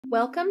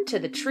Welcome to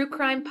the True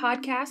Crime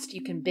Podcast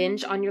you can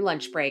binge on your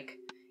lunch break.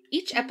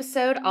 Each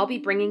episode, I'll be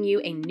bringing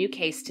you a new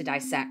case to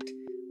dissect.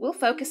 We'll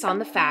focus on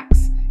the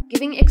facts,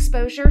 giving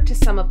exposure to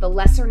some of the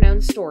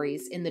lesser-known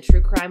stories in the true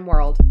crime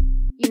world.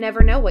 You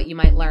never know what you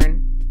might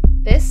learn.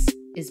 This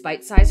is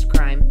Bite-Sized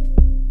Crime.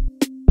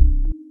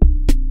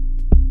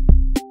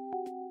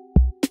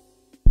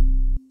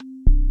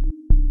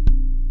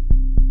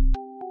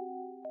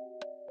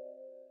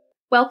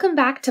 Welcome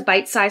back to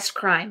Bite-Sized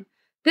Crime.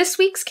 This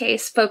week's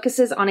case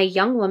focuses on a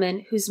young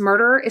woman whose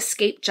murderer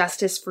escaped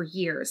justice for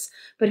years,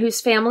 but whose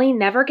family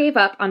never gave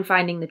up on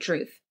finding the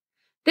truth.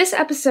 This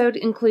episode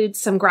includes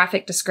some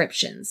graphic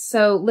descriptions,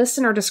 so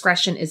listener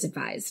discretion is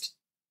advised.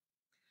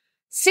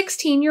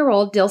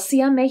 16-year-old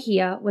Dilcia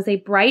Mejia was a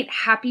bright,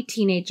 happy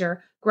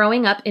teenager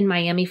growing up in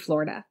Miami,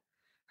 Florida.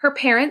 Her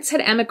parents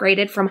had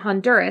emigrated from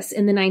Honduras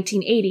in the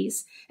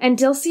 1980s, and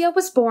Dilcia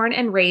was born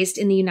and raised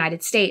in the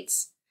United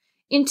States.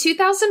 In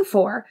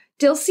 2004,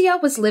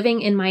 Dilcia was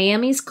living in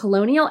Miami's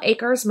Colonial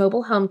Acres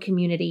mobile home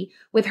community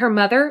with her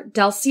mother,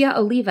 Delcia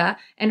Oliva,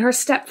 and her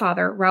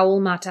stepfather,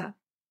 Raul Mata.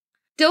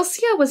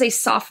 Dilcia was a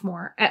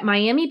sophomore at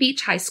Miami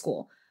Beach High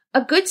School,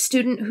 a good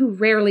student who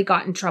rarely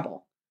got in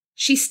trouble.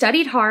 She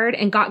studied hard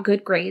and got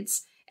good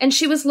grades, and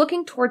she was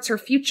looking towards her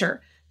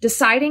future,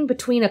 deciding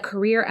between a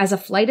career as a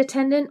flight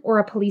attendant or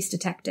a police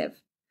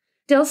detective.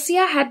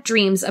 Dilcia had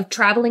dreams of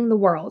traveling the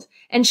world,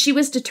 and she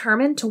was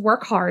determined to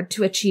work hard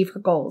to achieve her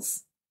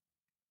goals.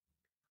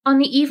 On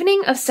the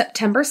evening of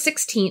September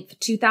 16,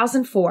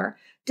 2004,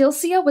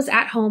 Dilcia was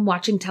at home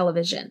watching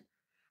television.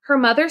 Her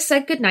mother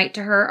said goodnight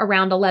to her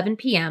around 11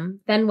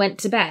 p.m., then went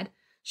to bed.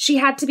 She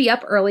had to be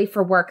up early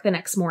for work the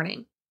next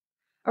morning.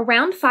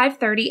 Around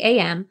 5:30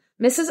 a.m.,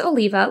 Mrs.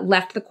 Oliva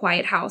left the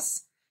quiet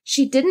house.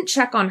 She didn't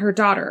check on her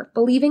daughter,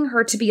 believing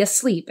her to be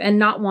asleep and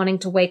not wanting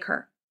to wake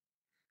her.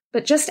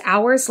 But just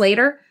hours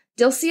later,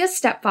 Dilcia's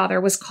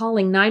stepfather was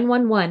calling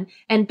 911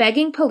 and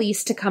begging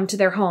police to come to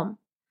their home.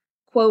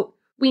 Quote,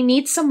 "We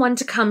need someone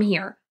to come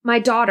here. My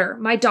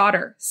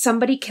daughter,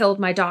 somebody killed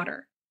my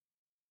daughter."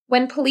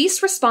 When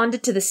police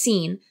responded to the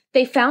scene,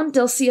 they found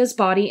Dilcia's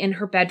body in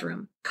her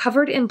bedroom,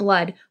 covered in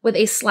blood with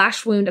a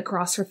slash wound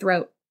across her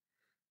throat.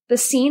 The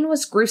scene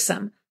was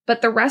gruesome,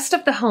 but the rest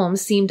of the home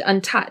seemed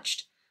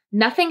untouched.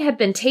 Nothing had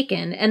been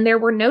taken, and there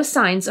were no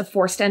signs of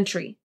forced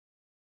entry.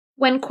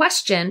 When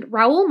questioned,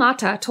 Raul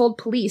Mata told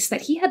police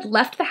that he had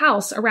left the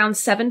house around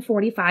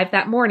 7:45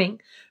 that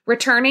morning,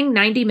 returning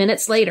 90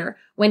 minutes later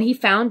when he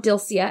found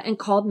Dilcia and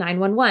called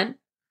 911.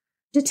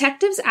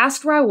 Detectives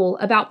asked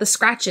Raul about the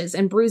scratches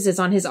and bruises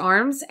on his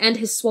arms and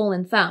his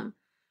swollen thumb.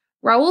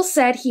 Raul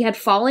said he had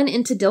fallen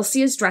into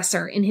Dilcia's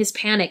dresser in his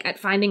panic at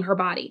finding her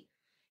body.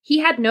 He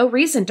had no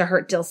reason to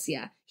hurt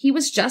Dilcia. He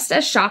was just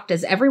as shocked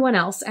as everyone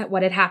else at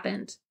what had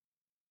happened.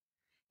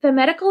 The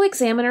medical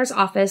examiner's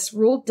office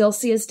ruled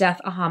Dilcia's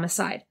death a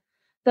homicide.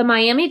 The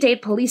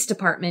Miami-Dade Police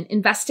Department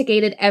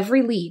investigated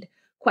every lead,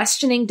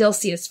 questioning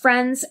Dilcia's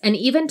friends and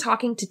even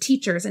talking to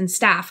teachers and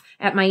staff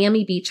at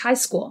Miami Beach High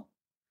School.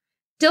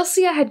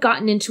 Dilcia had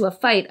gotten into a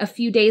fight a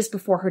few days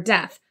before her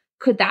death.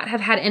 Could that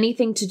have had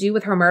anything to do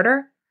with her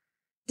murder?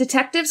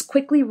 Detectives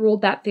quickly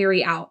ruled that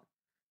theory out.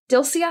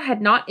 Dilcia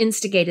had not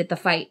instigated the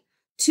fight.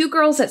 Two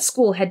girls at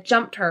school had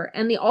jumped her,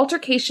 and the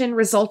altercation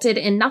resulted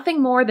in nothing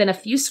more than a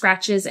few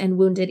scratches and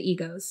wounded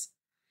egos.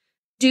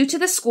 Due to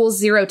the school's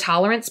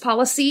zero-tolerance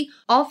policy,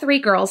 all three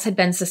girls had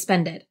been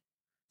suspended.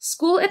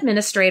 School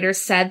administrators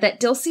said that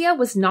Dilcia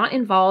was not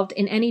involved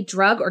in any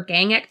drug or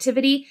gang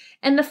activity,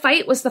 and the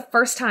fight was the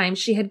first time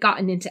she had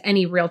gotten into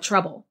any real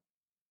trouble.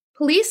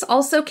 Police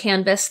also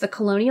canvassed the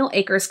Colonial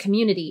Acres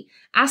community,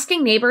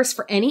 asking neighbors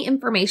for any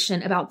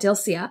information about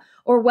Dilcia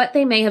or what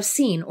they may have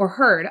seen or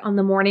heard on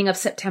the morning of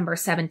September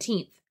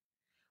 17th.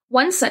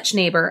 One such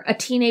neighbor, a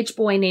teenage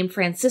boy named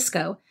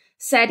Francisco,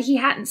 said he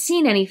hadn't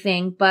seen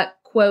anything but,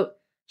 quote,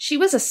 "She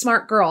was a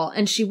smart girl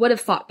and she would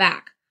have fought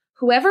back.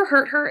 Whoever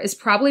hurt her is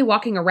probably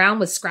walking around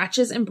with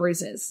scratches and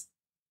bruises."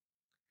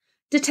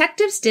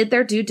 Detectives did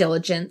their due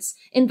diligence,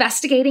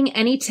 investigating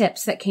any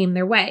tips that came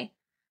their way.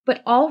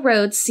 But all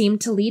roads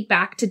seemed to lead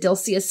back to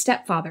Dilcia's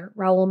stepfather,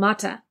 Raul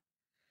Mata.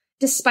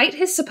 Despite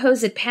his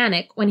supposed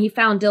panic when he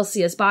found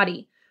Dilcia's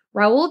body,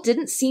 Raul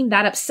didn't seem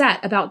that upset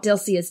about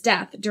Dilcia's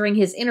death during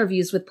his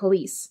interviews with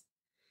police.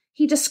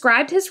 He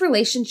described his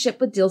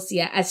relationship with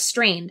Dilcia as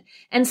strained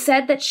and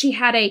said that she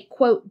had a,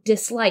 quote,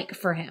 dislike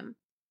for him.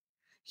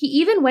 He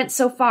even went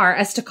so far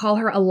as to call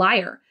her a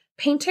liar,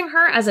 painting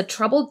her as a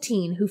troubled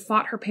teen who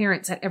fought her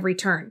parents at every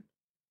turn.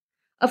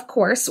 Of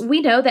course,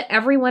 we know that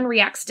everyone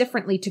reacts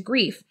differently to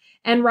grief,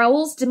 and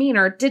Raul's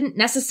demeanor didn't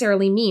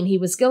necessarily mean he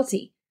was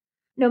guilty.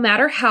 No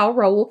matter how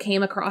Raul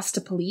came across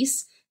to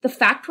police, the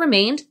fact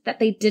remained that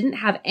they didn't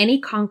have any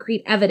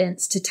concrete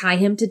evidence to tie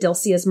him to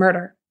Dilcia's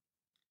murder.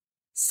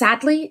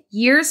 Sadly,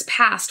 years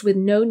passed with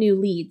no new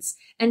leads,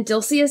 and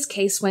Dilcia's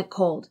case went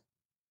cold.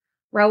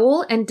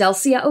 Raul and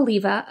Delcia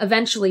Oliva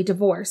eventually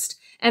divorced,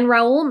 and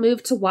Raul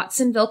moved to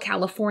Watsonville,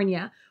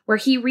 California, where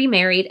he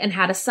remarried and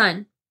had a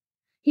son.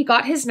 He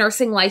got his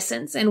nursing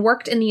license and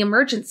worked in the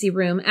emergency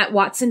room at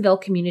Watsonville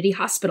Community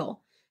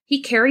Hospital.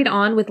 He carried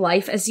on with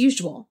life as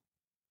usual.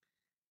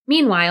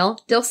 Meanwhile,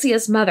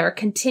 Dilcia's mother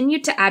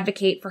continued to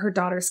advocate for her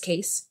daughter's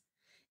case.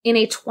 In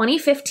a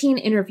 2015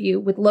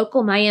 interview with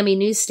local Miami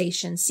news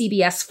station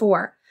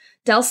CBS4,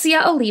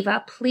 Dilcia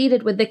Oliva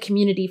pleaded with the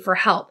community for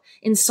help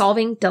in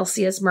solving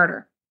Dilcia's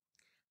murder.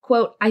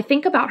 Quote, "I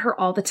think about her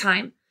all the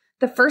time.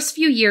 The first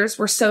few years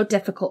were so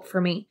difficult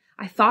for me.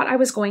 I thought I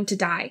was going to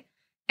die.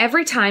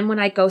 Every time when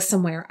I go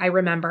somewhere, I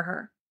remember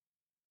her."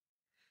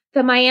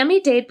 The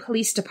Miami-Dade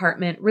Police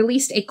Department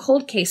released a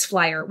cold case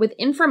flyer with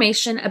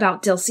information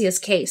about Dilcia's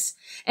case,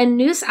 and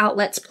news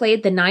outlets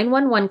played the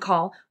 911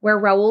 call where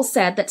Raul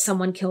said that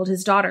someone killed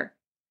his daughter.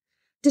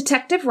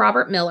 Detective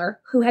Robert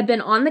Miller, who had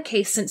been on the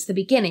case since the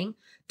beginning,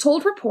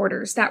 told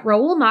reporters that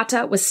Raul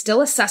Mata was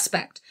still a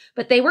suspect,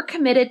 but they were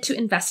committed to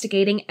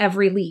investigating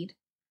every lead.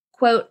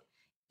 Quote,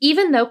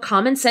 "Even though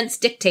common sense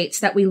dictates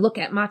that we look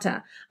at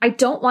Mata, I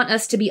don't want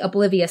us to be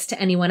oblivious to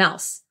anyone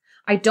else.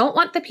 I don't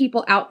want the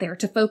people out there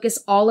to focus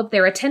all of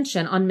their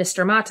attention on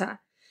Mr. Mata.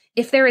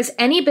 If there is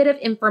any bit of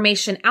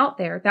information out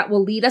there that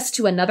will lead us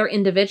to another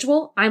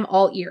individual, I'm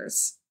all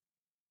ears."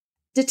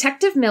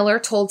 Detective Miller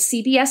told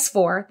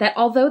CBS4 that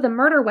although the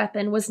murder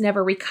weapon was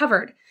never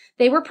recovered,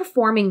 they were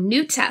performing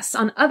new tests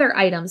on other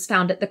items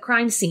found at the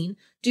crime scene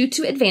due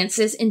to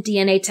advances in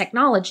DNA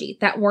technology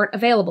that weren't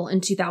available in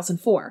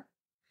 2004.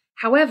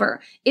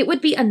 However, it would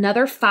be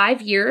another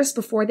 5 years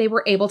before they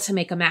were able to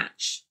make a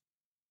match.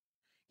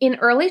 In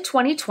early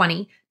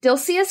 2020,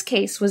 Dilcia's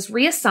case was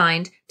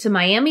reassigned to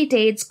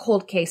Miami-Dade's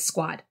Cold Case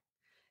Squad.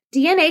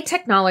 DNA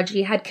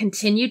technology had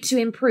continued to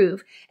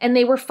improve, and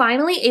they were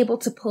finally able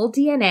to pull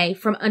DNA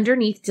from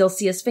underneath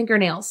Dilcia's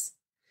fingernails.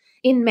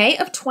 In May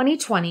of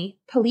 2020,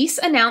 police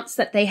announced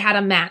that they had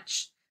a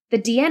match. The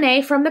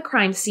DNA from the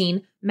crime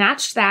scene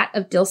matched that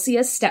of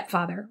Dilcia's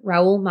stepfather,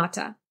 Raul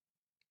Mata.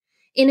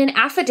 In an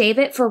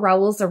affidavit for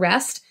Raul's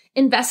arrest,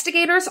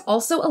 investigators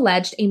also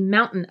alleged a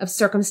mountain of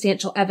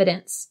circumstantial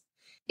evidence.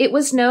 It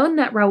was known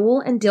that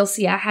Raul and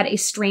Dilcia had a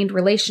strained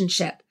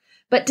relationship,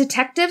 but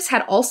detectives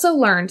had also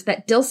learned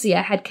that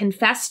Dilcia had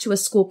confessed to a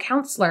school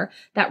counselor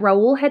that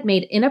Raul had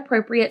made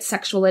inappropriate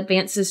sexual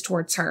advances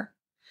towards her.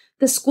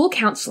 The school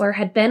counselor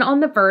had been on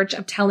the verge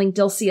of telling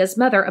Dilcia's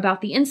mother about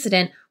the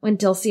incident when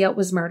Dilcia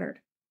was murdered.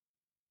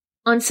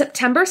 On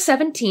September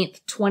 17,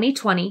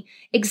 2020,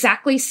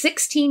 exactly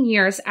 16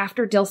 years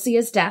after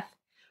Dilcia's death,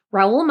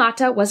 Raul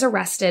Mata was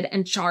arrested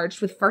and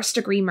charged with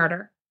first-degree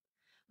murder.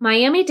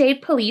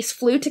 Miami-Dade police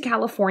flew to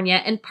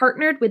California and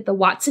partnered with the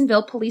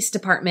Watsonville Police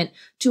Department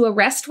to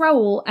arrest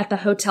Raul at the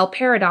Hotel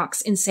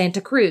Paradox in Santa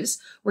Cruz,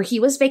 where he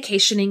was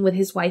vacationing with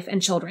his wife and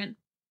children.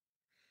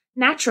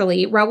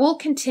 Naturally, Raul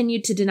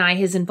continued to deny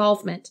his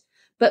involvement,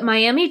 but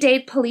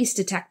Miami-Dade police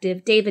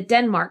detective David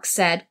Denmark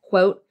said,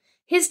 quote,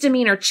 "His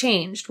demeanor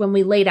changed when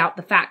we laid out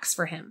the facts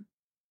for him."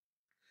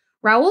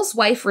 Raul's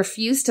wife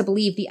refused to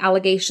believe the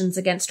allegations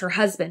against her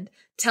husband,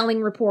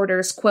 telling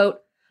reporters,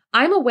 quote,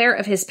 "I'm aware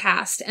of his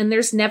past, and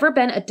there's never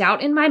been a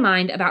doubt in my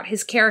mind about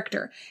his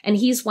character, and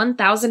he's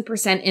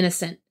 1,000%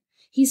 innocent.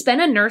 He's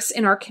been a nurse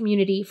in our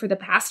community for the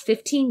past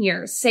 15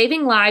 years,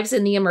 saving lives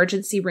in the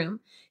emergency room.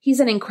 He's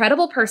an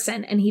incredible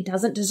person, and he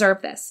doesn't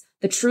deserve this.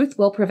 The truth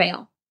will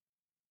prevail."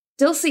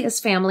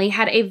 Dilcia's family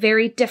had a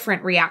very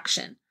different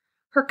reaction.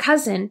 Her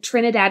cousin,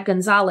 Trinidad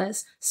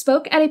Gonzalez,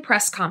 spoke at a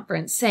press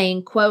conference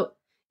saying, quote,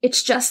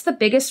 "It's just the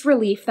biggest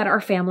relief that our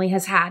family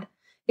has had.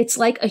 It's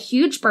like a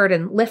huge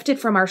burden lifted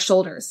from our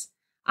shoulders.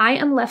 I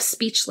am left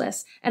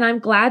speechless, and I'm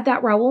glad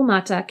that Raul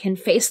Mata can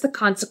face the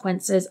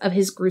consequences of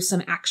his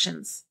gruesome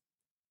actions."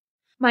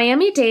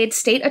 Miami-Dade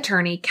State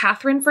Attorney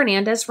Catherine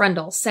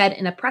Fernandez-Rundle said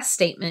in a press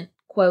statement,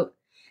 quote,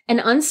 "An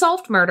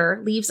unsolved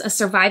murder leaves a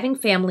surviving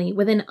family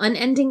with an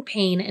unending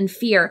pain and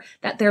fear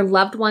that their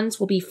loved ones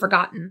will be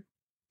forgotten.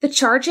 The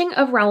charging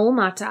of Raul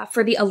Mata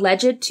for the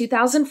alleged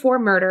 2004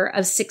 murder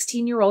of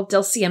 16-year-old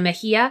Dilcia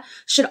Mejia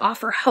should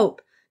offer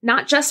hope,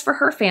 not just for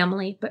her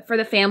family, but for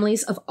the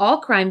families of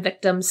all crime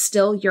victims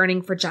still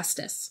yearning for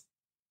justice."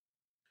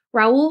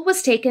 Raul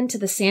was taken to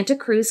the Santa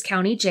Cruz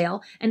County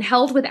Jail and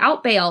held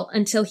without bail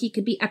until he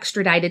could be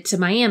extradited to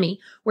Miami,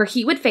 where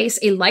he would face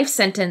a life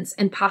sentence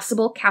and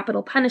possible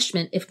capital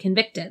punishment if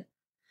convicted.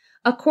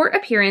 A court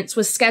appearance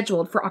was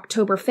scheduled for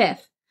October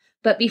 5th,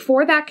 but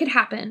before that could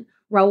happen,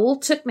 Raul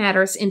took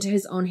matters into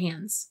his own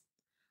hands.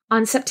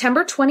 On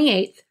September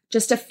 28th,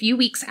 just a few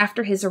weeks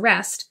after his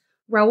arrest,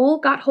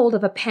 Raul got hold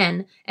of a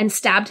pen and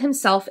stabbed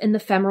himself in the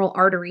femoral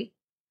artery.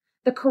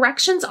 The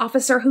corrections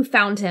officer who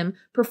found him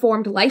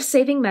performed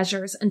life-saving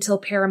measures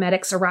until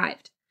paramedics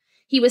arrived.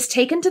 He was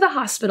taken to the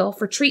hospital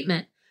for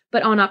treatment,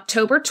 but on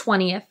October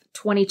 20th,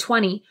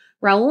 2020,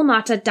 Raul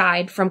Mata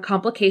died from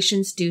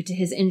complications due to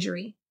his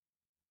injury.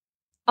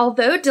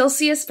 Although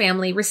Dilcia's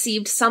family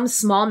received some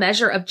small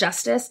measure of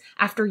justice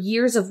after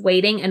years of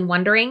waiting and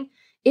wondering,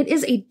 it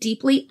is a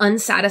deeply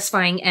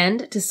unsatisfying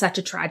end to such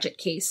a tragic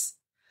case.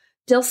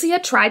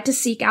 Dilcia tried to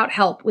seek out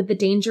help with the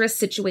dangerous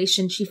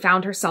situation she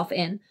found herself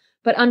in,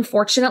 but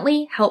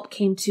unfortunately, help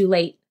came too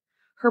late.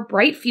 Her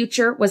bright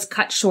future was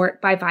cut short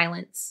by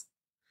violence.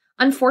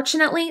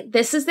 Unfortunately,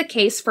 this is the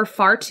case for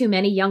far too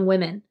many young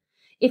women.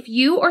 If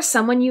you or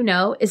someone you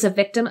know is a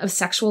victim of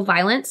sexual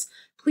violence,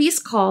 please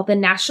call the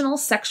National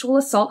Sexual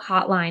Assault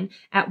Hotline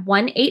at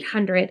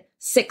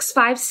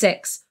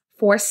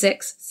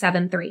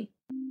 1-800-656-4673.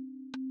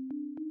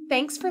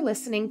 Thanks for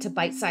listening to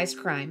Bite Sized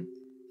Crime.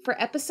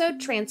 For episode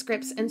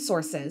transcripts and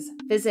sources,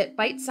 visit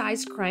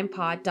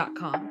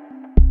bitesizedcrimepod.com.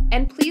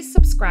 And please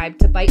subscribe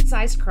to Bite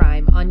Sized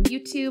Crime on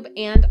YouTube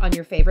and on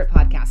your favorite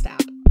podcast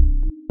app.